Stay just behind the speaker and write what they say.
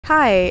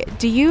Hi,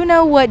 do you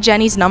know what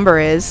Jenny's number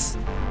is?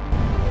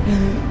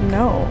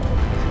 No.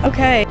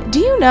 Okay. Do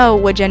you know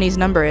what Jenny's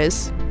number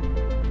is?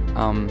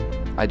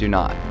 I do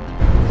not.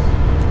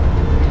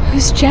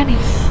 Who's Jenny?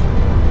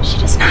 She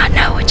does not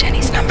know what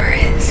Jenny's number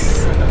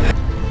is.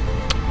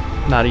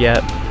 Not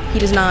yet. He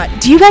does not.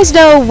 Do you guys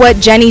know what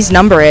Jenny's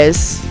number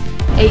is?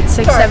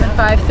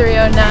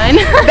 8675309.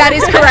 That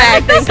is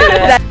correct. Thank you.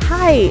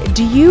 Hi,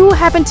 do you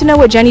happen to know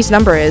what Jenny's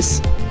number is?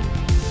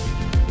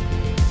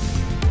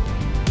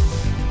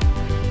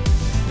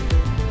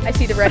 I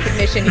see the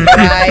recognition in your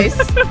eyes.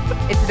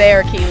 It's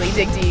there, Keely.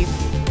 Dig deep.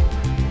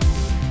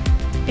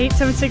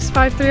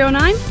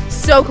 8765309.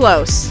 So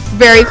close.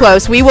 Very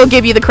close. We will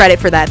give you the credit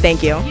for that.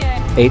 Thank you.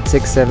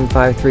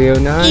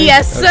 8675309.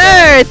 Yes,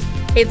 sir.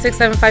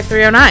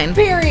 8675309.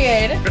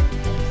 Period.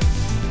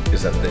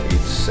 Is that the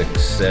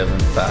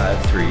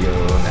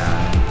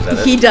 8675309? Is that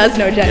it? He does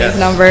know Jenny's Yes.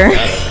 number.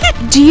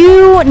 Do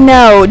you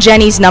know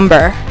Jenny's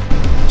number?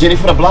 Jenny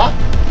for the block?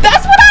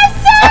 That's what I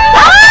said!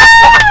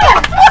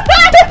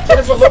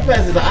 Jennifer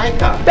Lopez is the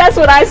icon. That's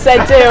what I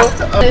said too.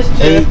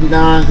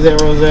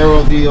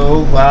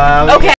 8900D05. Okay.